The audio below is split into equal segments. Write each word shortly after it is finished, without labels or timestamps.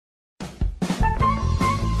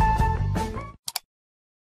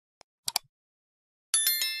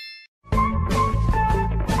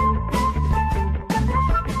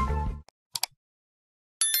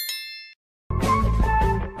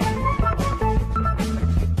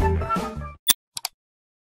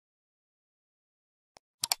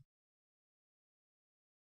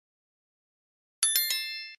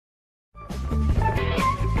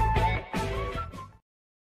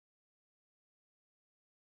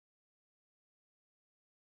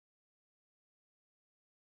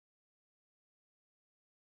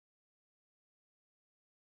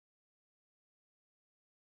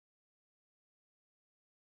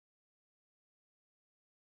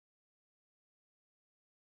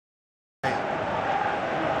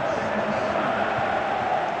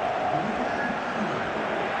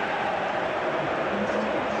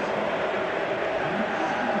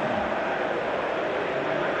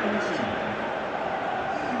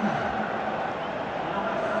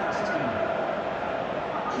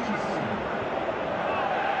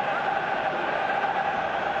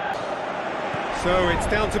So it's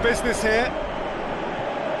down to business here.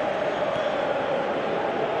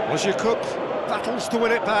 Cook battles to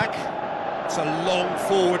win it back. It's a long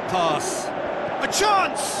forward pass. A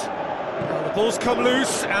chance! Well, the ball's come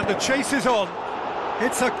loose and the chase is on.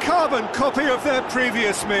 It's a carbon copy of their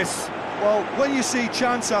previous miss. Well, when you see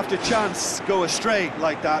chance after chance go astray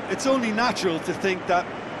like that, it's only natural to think that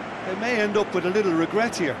they may end up with a little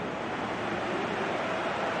regret here.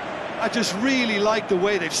 I just really like the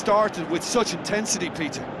way they've started with such intensity,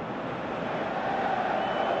 Peter.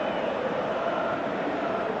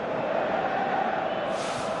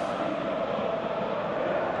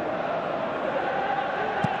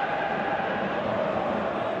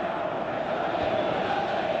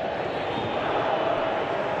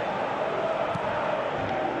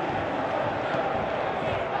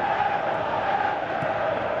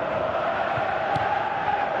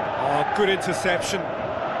 Oh, good interception.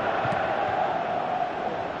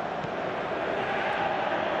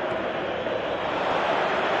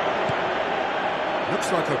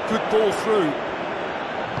 Looks like a good ball through.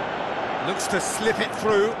 Looks to slip it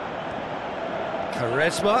through.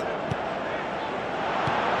 Charisma.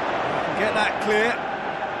 Get that clear.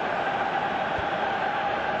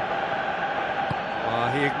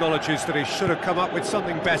 He acknowledges that he should have come up with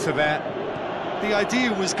something better there. The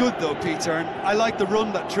idea was good though, Peter, and I like the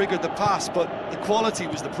run that triggered the pass, but the quality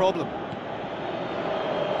was the problem.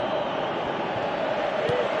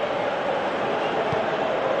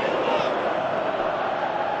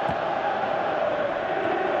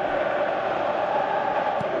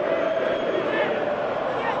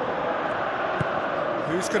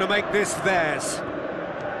 Who's going to make this theirs?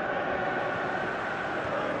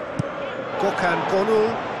 Gökhan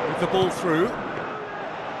Gönül with the ball through.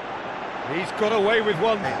 He's got away with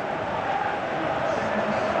one.